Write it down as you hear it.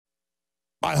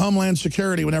by Homeland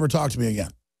Security would never talk to me again.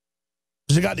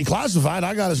 Because it got declassified,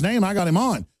 I got his name, I got him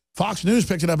on. Fox News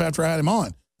picked it up after I had him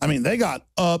on. I mean, they got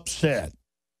upset.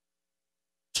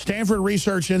 Stanford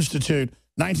Research Institute,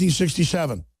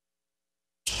 1967,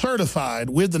 certified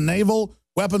with the Naval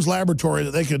Weapons Laboratory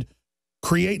that they could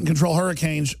create and control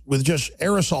hurricanes with just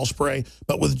aerosol spray,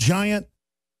 but with giant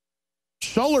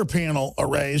solar panel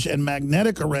arrays and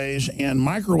magnetic arrays and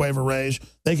microwave arrays,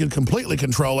 they could completely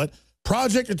control it.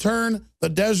 Project to turn the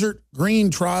desert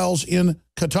green trials in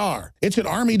Qatar. It's at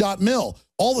army.mil.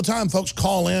 All the time, folks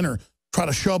call in or try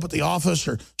to show up at the office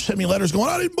or send me letters going,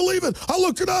 I didn't believe it. I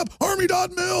looked it up.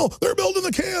 Army.mil. They're building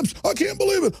the camps. I can't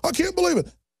believe it. I can't believe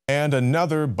it. And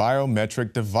another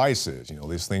biometric devices. You know,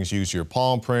 these things use your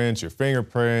palm prints, your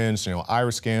fingerprints, you know,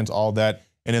 iris scans, all that.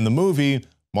 And in the movie,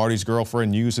 Marty's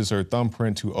girlfriend uses her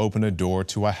thumbprint to open a door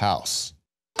to a house.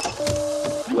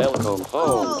 Welcome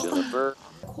home, Jennifer.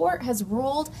 Court has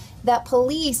ruled that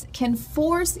police can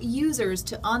force users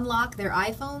to unlock their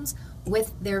iPhones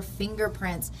with their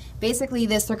fingerprints. Basically,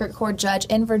 this circuit court judge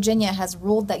in Virginia has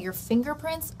ruled that your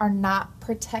fingerprints are not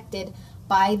protected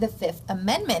by the Fifth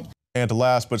Amendment. And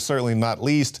last but certainly not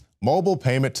least, mobile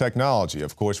payment technology.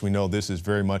 Of course, we know this is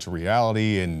very much a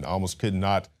reality and almost could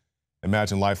not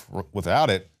imagine life without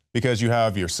it, because you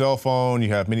have your cell phone, you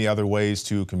have many other ways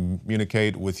to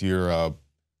communicate with your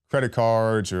credit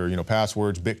cards or, you know,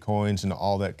 passwords, Bitcoins, and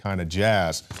all that kind of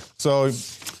jazz. So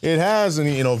it has, in,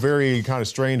 you know, very kind of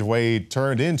strange way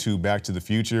turned into Back to the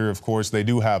Future. Of course, they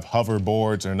do have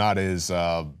hoverboards. They're not as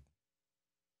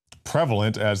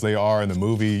prevalent as they are in the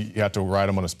movie. You have to ride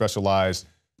them on a specialized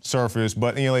surface,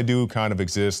 but, you know, they do kind of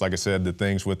exist. Like I said, the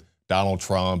things with Donald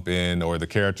Trump or the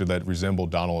character that resembled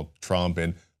Donald Trump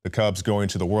and the Cubs going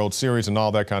to the World Series and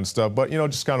all that kind of stuff. But, you know,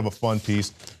 just kind of a fun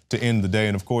piece to end the day.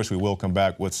 And of course, we will come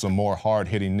back with some more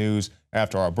hard-hitting news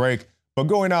after our break. But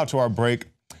going out to our break,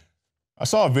 I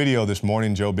saw a video this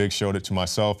morning. Joe Biggs showed it to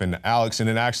myself and Alex, and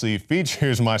it actually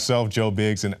features myself, Joe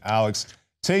Biggs, and Alex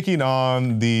taking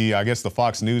on I guess the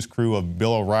Fox News crew of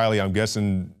Bill O'Reilly, I'm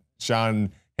guessing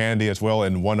Sean Hannity as well,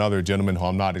 and one other gentleman who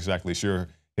I'm not exactly sure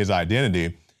his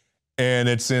identity. And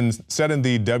it's set in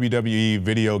the WWE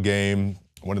video game,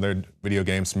 one of their video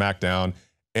games, SmackDown.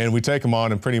 And we take them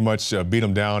on and pretty much beat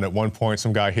them down. At one point,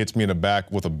 some guy hits me in the back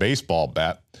with a baseball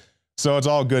bat. So it's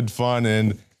all good fun.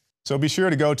 And so be sure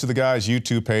to go to the guy's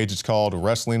YouTube page. It's called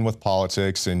Wrestling with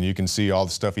Politics, and you can see all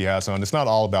the stuff he has on. It's not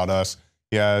all about us.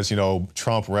 He has, you know,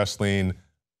 Trump wrestling,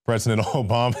 President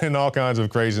Obama, and all kinds of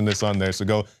craziness on there. So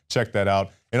go check that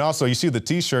out. And also, you see the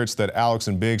T-shirts that Alex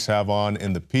and Biggs have on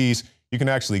in the piece. You can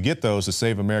actually get those, the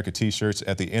Save America T-shirts,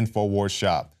 at the INFOWARS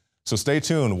shop. So stay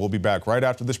tuned. We'll be back right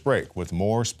after this break with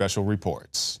more special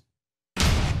reports.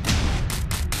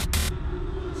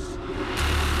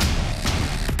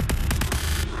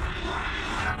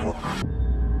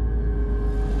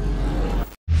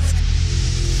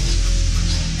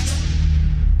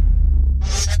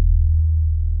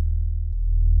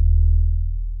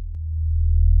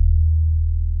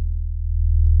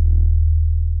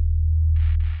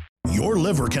 Your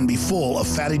liver can be full of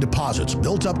fatty deposits,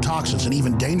 built-up toxins, and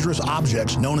even dangerous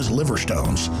objects known as liver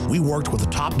stones. We worked with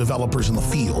the top developers in the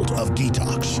field of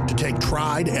detox to take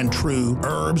tried and true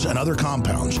herbs and other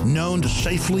compounds known to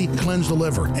safely cleanse the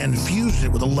liver and fuse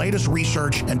it with the latest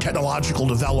research and technological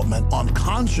development on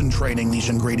concentrating these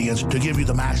ingredients to give you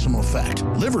the maximum effect.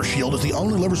 Liver Shield is the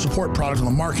only liver support product on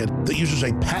the market that uses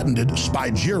a patented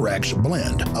Spigirex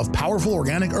blend of powerful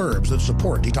organic herbs that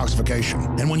support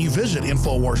detoxification. And when you visit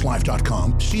InfoWarsLife.com,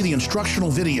 see the instructional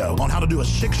video on how to do a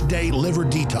 6-day liver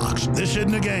detox. This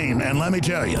isn't a game, and let me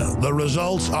tell you, the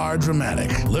results are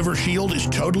dramatic. Liver Shield is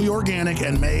totally organic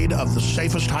and made of the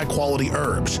safest high-quality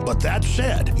herbs. But that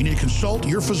said, you need to consult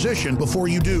your physician before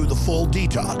you do the full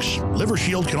detox. Liver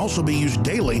Shield can also be used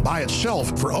daily by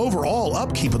itself for overall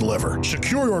upkeep of the liver.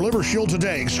 Secure your Liver Shield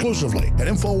today exclusively at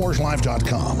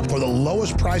InfoWarsLife.com for the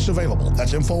lowest price available.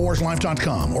 That's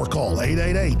InfoWarsLife.com or call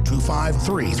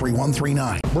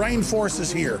 888-253-3139. Brain Force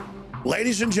is here.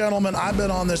 Ladies and gentlemen, I've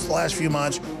been on this the last few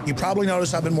months. You probably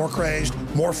noticed I've been more crazed,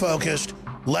 more focused,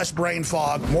 less brain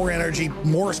fog, more energy,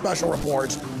 more special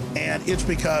reports, and it's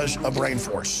because of Brain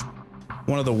Force.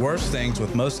 One of the worst things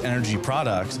with most energy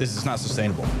products is it's not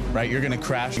sustainable, right? You're gonna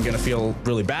crash and gonna feel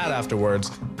really bad afterwards.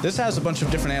 This has a bunch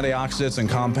of different antioxidants and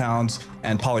compounds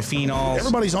and polyphenols.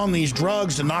 Everybody's on these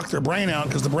drugs to knock their brain out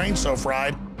because the brain's so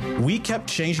fried. We kept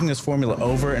changing this formula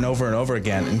over and over and over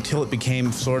again until it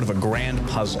became sort of a grand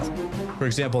puzzle. For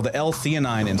example, the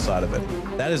L-theanine inside of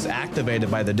it, that is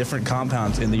activated by the different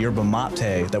compounds in the yerba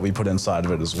mate that we put inside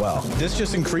of it as well. This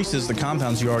just increases the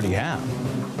compounds you already have.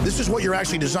 This is what you're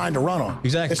actually designed to run on.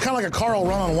 Exactly. It's kind of like a car will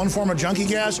run on one form of junkie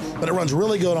gas, but it runs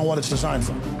really good on what it's designed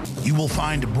for. You will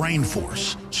find Brain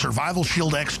Force, Survival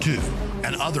Shield X2,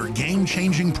 and other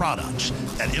game-changing products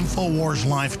at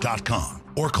InfoWarsLife.com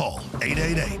or call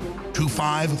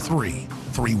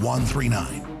 888-253-3139.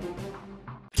 I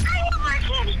want more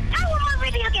candy. I want more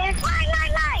video games. Lie.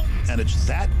 And it's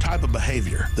that type of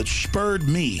behavior that spurred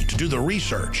me to do the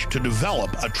research to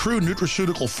develop a true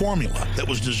nutraceutical formula that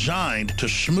was designed to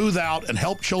smooth out and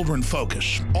help children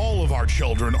focus. All of our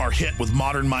children are hit with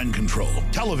modern mind control.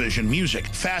 Television, music,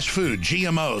 fast food,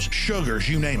 GMOs, sugars,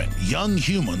 you name it. Young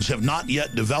humans have not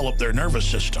yet developed their nervous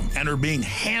system and are being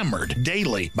hammered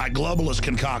daily by globalist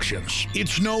concoctions.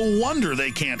 It's no wonder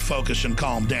they can't focus and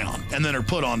calm down and then are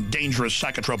put on dangerous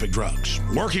psychotropic drugs.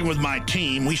 Working with my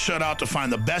team, we set out to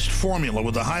find the best formula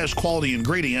with the highest quality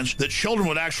ingredients that children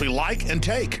would actually like and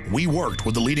take. We worked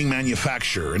with the leading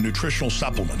manufacturer in nutritional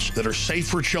supplements that are safe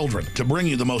for children to bring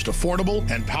you the most affordable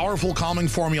and powerful calming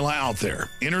formula out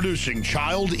there. Introducing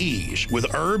Child Ease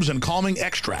with herbs and calming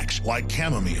extracts like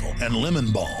chamomile and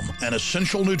lemon balm and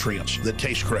essential nutrients that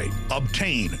taste great.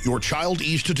 Obtain your Child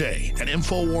Ease today at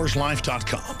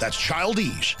InfoWarsLife.com. That's Child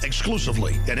Ease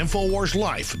exclusively at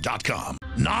InfoWarsLife.com.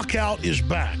 Knockout is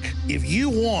back. If you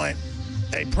want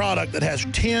a product that has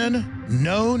 10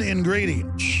 known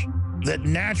ingredients that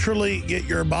naturally get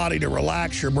your body to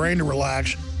relax, your brain to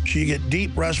relax, so you get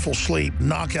deep, restful sleep,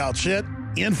 Knockout's it.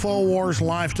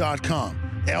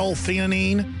 InfoWarsLife.com.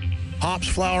 L-theanine, hops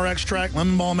flower extract,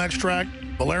 lemon balm extract,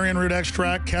 valerian root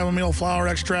extract, chamomile flower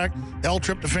extract,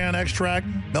 L-tryptophan extract,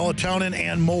 melatonin,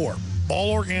 and more.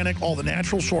 All organic, all the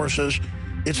natural sources.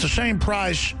 It's the same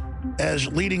price as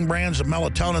leading brands of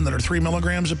melatonin that are 3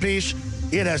 milligrams a piece.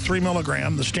 It has 3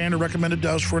 milligrams, the standard recommended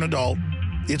dose for an adult.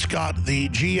 It's got the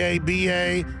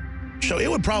GABA, so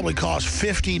it would probably cost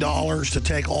 $50 to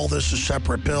take all this as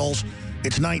separate pills.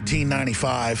 It's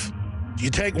 $19.95. You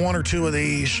take one or two of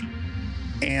these,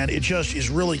 and it just is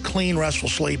really clean, restful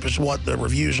sleep is what the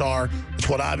reviews are. It's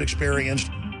what I've experienced.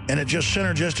 And it just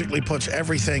synergistically puts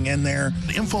everything in there.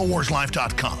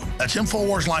 InfoWarsLife.com. That's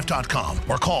InfoWarsLife.com.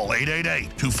 Or call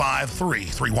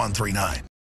 888-253-3139.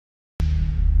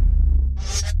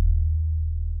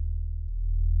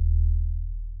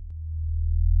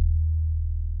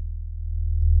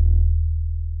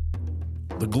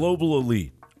 The global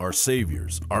elite, our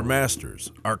saviors, our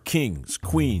masters, our kings,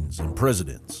 queens, and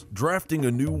presidents, drafting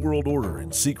a new world order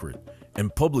in secret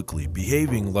and publicly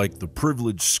behaving like the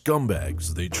privileged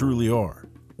scumbags they truly are.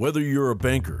 Whether you're a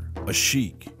banker, a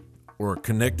sheik, or a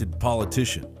connected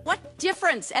politician, what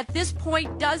difference at this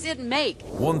point does it make?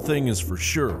 One thing is for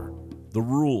sure, the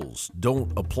rules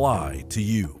don't apply to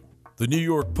you. The New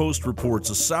York Post reports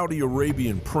a Saudi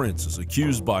Arabian prince is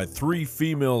accused by 3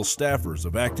 female staffers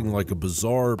of acting like a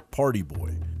bizarre party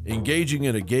boy, engaging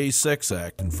in a gay sex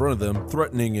act in front of them,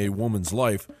 threatening a woman's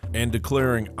life, and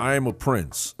declaring, "I am a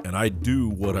prince, and I do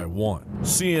what I want."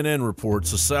 CNN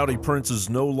reports a Saudi prince is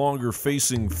no longer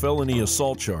facing felony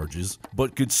assault charges,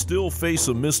 but could still face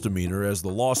a misdemeanor as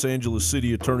the Los Angeles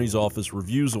City Attorney's Office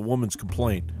reviews a woman's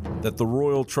complaint that the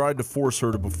royal tried to force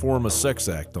her to perform a sex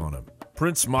act on him.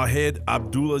 Prince Mahed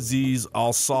Abdulaziz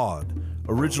Al Saud,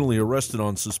 originally arrested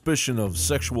on suspicion of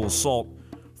sexual assault,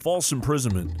 false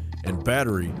imprisonment, and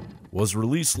battery, was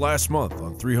released last month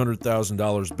on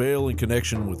 $300,000 bail in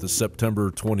connection with the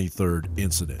September 23rd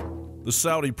incident. The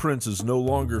Saudi prince is no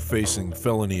longer facing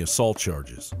felony assault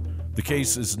charges. The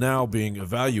case is now being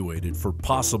evaluated for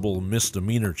possible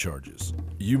misdemeanor charges.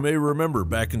 You may remember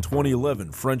back in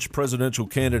 2011, French presidential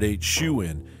candidate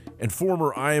Chouin and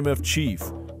former IMF chief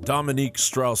Dominique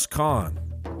Strauss-Kahn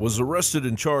was arrested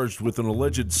and charged with an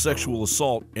alleged sexual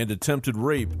assault and attempted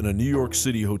rape in a New York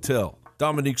City hotel.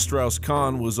 Dominique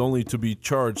Strauss-Kahn was only to be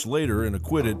charged later and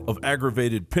acquitted of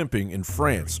aggravated pimping in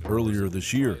France earlier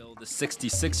this year. The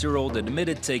 66-year-old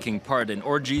admitted taking part in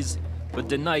orgies, but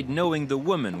denied knowing the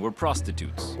women were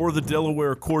prostitutes. Or the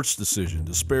Delaware court's decision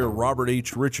to spare Robert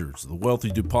H. Richards, the wealthy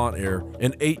DuPont heir,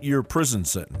 an 8-year prison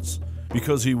sentence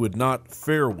because he would not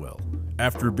fare well.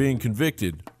 After being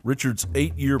convicted, Richards'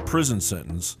 8-year prison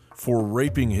sentence for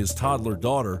raping his toddler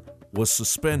daughter was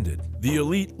suspended. The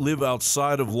elite live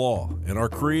outside of law and are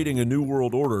creating a new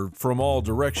world order from all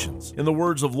directions. In the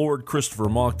words of Lord Christopher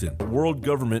Monckton, a world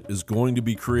government is going to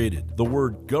be created. The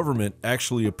word government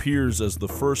actually appears as the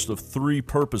first of 3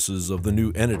 purposes of the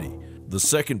new entity. The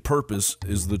second purpose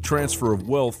is the transfer of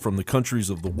wealth from the countries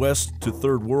of the West to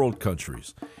third world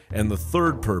countries. And the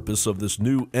third purpose of this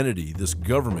new entity, this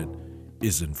government,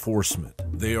 is enforcement.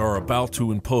 They are about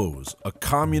to impose a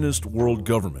communist world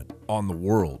government on the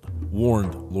world,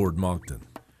 warned Lord Monckton.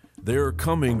 They are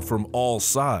coming from all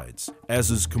sides, as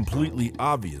is completely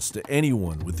obvious to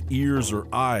anyone with ears or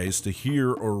eyes to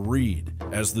hear or read,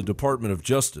 as the Department of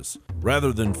Justice,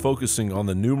 rather than focusing on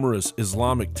the numerous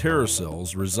Islamic terror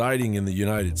cells residing in the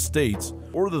United States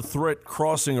or the threat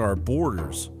crossing our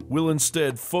borders, will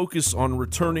instead focus on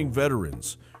returning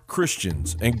veterans,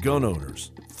 Christians, and gun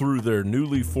owners through their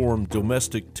newly formed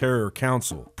Domestic Terror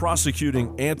Council,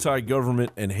 prosecuting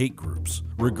anti-government and hate groups,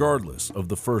 regardless of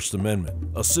the First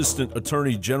Amendment. Assistant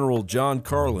Attorney General John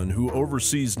Carlin, who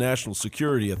oversees national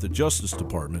security at the Justice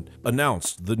Department,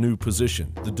 announced the new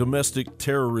position, the Domestic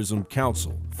Terrorism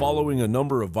Council, following a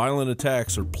number of violent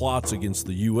attacks or plots against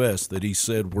the U.S. that he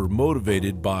said were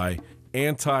motivated by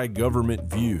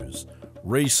anti-government views,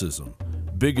 racism,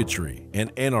 bigotry,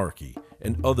 and anarchy,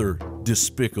 and other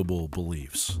despicable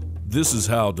beliefs. This is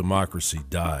how democracy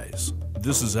dies.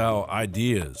 This is how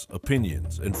ideas,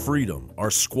 opinions, and freedom are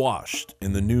squashed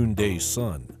in the noonday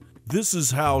sun. This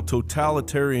is how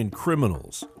totalitarian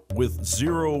criminals with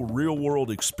zero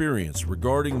real-world experience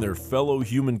regarding their fellow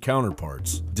human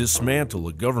counterparts dismantle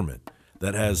a government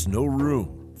that has no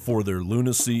room for their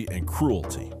lunacy and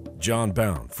cruelty. John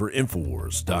Bound for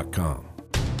INFOWARS.com.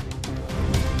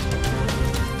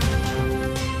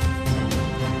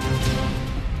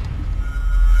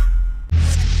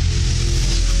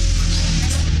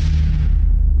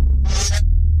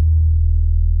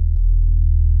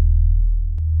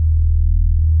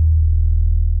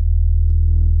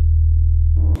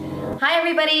 Hi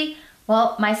everybody!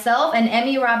 Well, myself and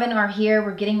Emmy Robin are here.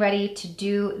 We're getting ready to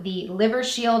do the Liver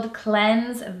Shield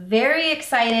Cleanse. Very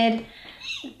excited.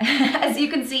 As you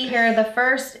can see here,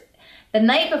 the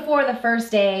night before the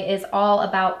first day is all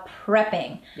about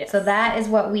prepping. Yes. So that is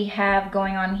what we have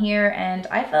going on here, and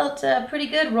I felt pretty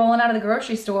good rolling out of the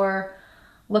grocery store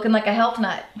looking like a health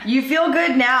nut. You feel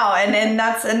good now, and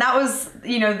that was,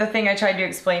 you know, the thing I tried to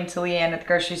explain to Leanne at the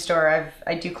grocery store.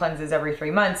 I do cleanses every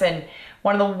 3 months, and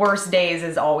one of the worst days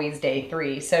is always day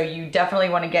 3. So you definitely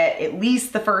want to get at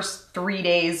least the first 3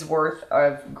 days worth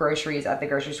of groceries at the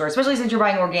grocery store, especially since you're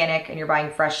buying organic and you're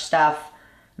buying fresh stuff.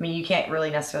 I mean, you can't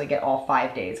really necessarily get all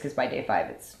 5 days because by day 5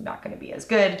 it's not going to be as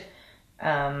good.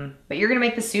 But you're going to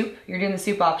make the soup. You're doing the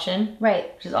soup option.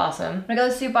 Right. Which is awesome. I'm going to go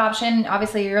the soup option.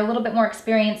 Obviously, you're a little bit more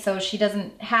experienced, so she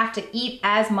doesn't have to eat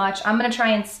as much. I'm going to try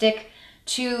and stick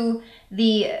to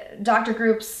the Dr.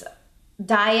 Group's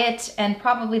diet and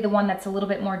probably the one that's a little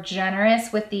bit more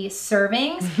generous with the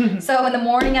servings. So in the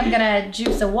morning, I'm going to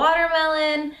juice a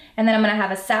watermelon, and then I'm going to have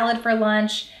a salad for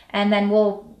lunch, and then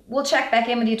we'll check back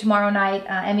in with you tomorrow night.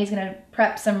 Emmy's going to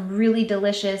prep some really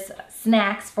delicious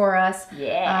snacks for us.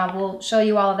 Yeah. We'll show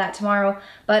you all of that tomorrow.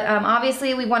 But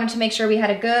obviously we wanted to make sure we had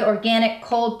a good organic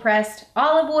cold pressed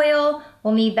olive oil.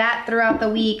 We'll need that throughout the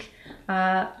week.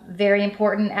 Very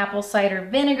important, apple cider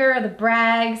vinegar, the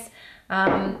Bragg's,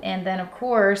 and then of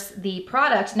course the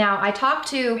product. Now I talked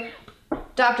to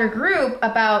Dr. Group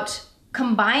about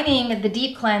combining the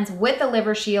deep cleanse with the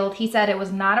Liver Shield. He said it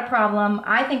was not a problem.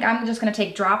 I think I'm just gonna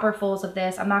take dropperfuls of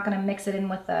this. I'm not gonna mix it in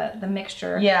with the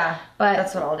mixture. Yeah, but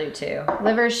that's what I'll do too.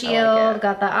 Liver Shield,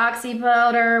 got the Oxy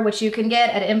powder, which you can get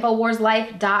at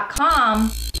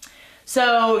InfoWarsLife.com.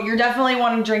 So you're definitely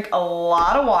wanting to drink a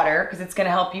lot of water because it's gonna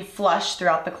help you flush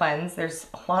throughout the cleanse. There's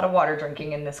a lot of water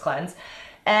drinking in this cleanse.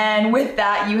 And with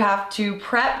that, you have to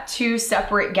prep 2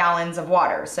 separate gallons of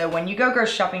water. So when you go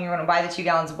grocery shopping, you're gonna buy the 2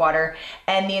 gallons of water,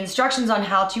 and the instructions on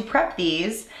how to prep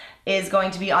these is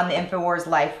going to be on the InfoWars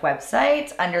Life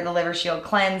website. Under the Liver Shield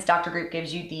Cleanse, Dr. Group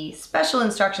gives you the special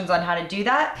instructions on how to do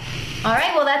that. All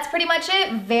right, well, that's pretty much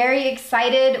it. Very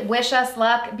excited. Wish us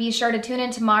luck. Be sure to tune in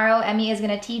tomorrow. Emmy is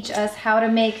gonna teach us how to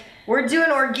make... We're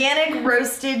doing organic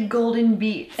roasted golden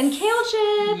beets. And kale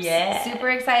chips. Yeah.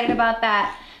 Super excited about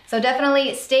that. So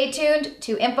definitely stay tuned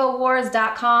to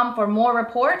InfoWars.com for more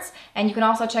reports, and you can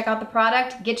also check out the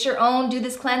product. Get your own Do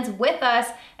This Cleanse with us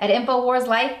at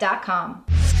InfoWarsLife.com.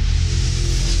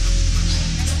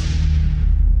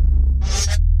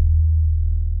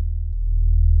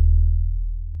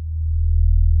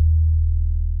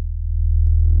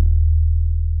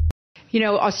 You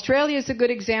know, Australia is a good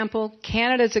example.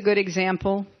 Canada is a good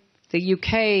example. The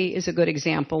UK is a good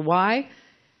example. Why?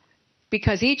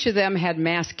 Because each of them had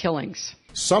mass killings.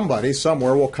 Somebody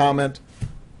somewhere will comment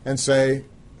and say,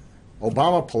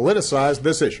 Obama politicized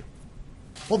this issue.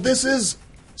 Well, this is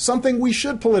something we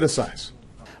should politicize.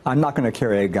 I'm not going to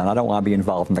carry a gun. I don't want to be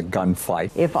involved in a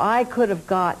gunfight. If I could have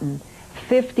gotten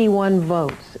 51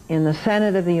 votes in the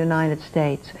Senate of the United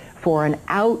States for an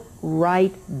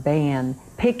outright ban,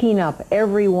 picking up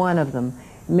every one of them,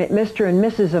 Mr. and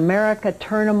Mrs. America,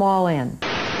 turn them all in.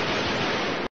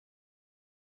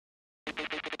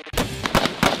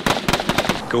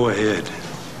 Go ahead.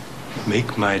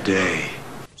 Make my day.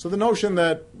 So the notion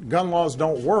that gun laws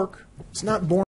don't work, it's not born